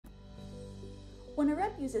When a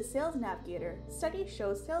rep uses Sales Navigator, studies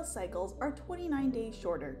show sales cycles are 29 days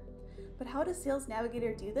shorter. But how does Sales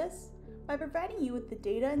Navigator do this? By providing you with the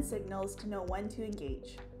data and signals to know when to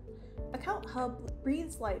engage. Account Hub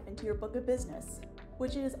breathes life into your book of business,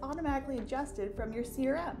 which is automatically adjusted from your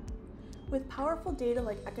CRM. With powerful data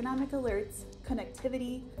like economic alerts,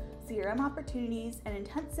 connectivity, CRM opportunities, and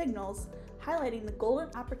intent signals, highlighting the golden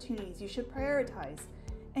opportunities you should prioritize,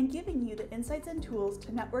 and giving you the insights and tools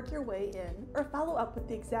to network your way in or follow up with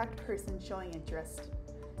the exact person showing interest.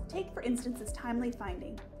 Take, for instance, this timely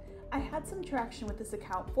finding. I had some traction with this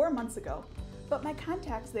account 4 months ago, but my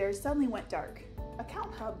contacts there suddenly went dark.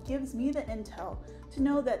 Account Hub gives me the intel to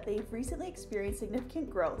know that they've recently experienced significant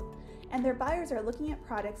growth and their buyers are looking at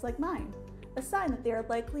products like mine, a sign that they are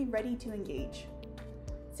likely ready to engage.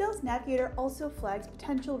 Sales Navigator also flags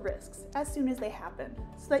potential risks as soon as they happen,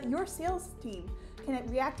 so that your sales team can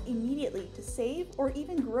react immediately to save or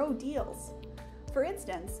even grow deals. For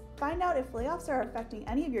instance, find out if layoffs are affecting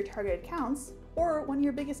any of your target accounts or one of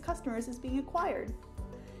your biggest customers is being acquired.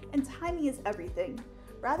 And timing is everything.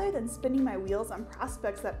 Rather than spinning my wheels on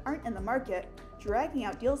prospects that aren't in the market, dragging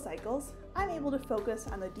out deal cycles, I'm able to focus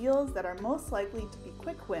on the deals that are most likely to be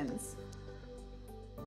quick wins.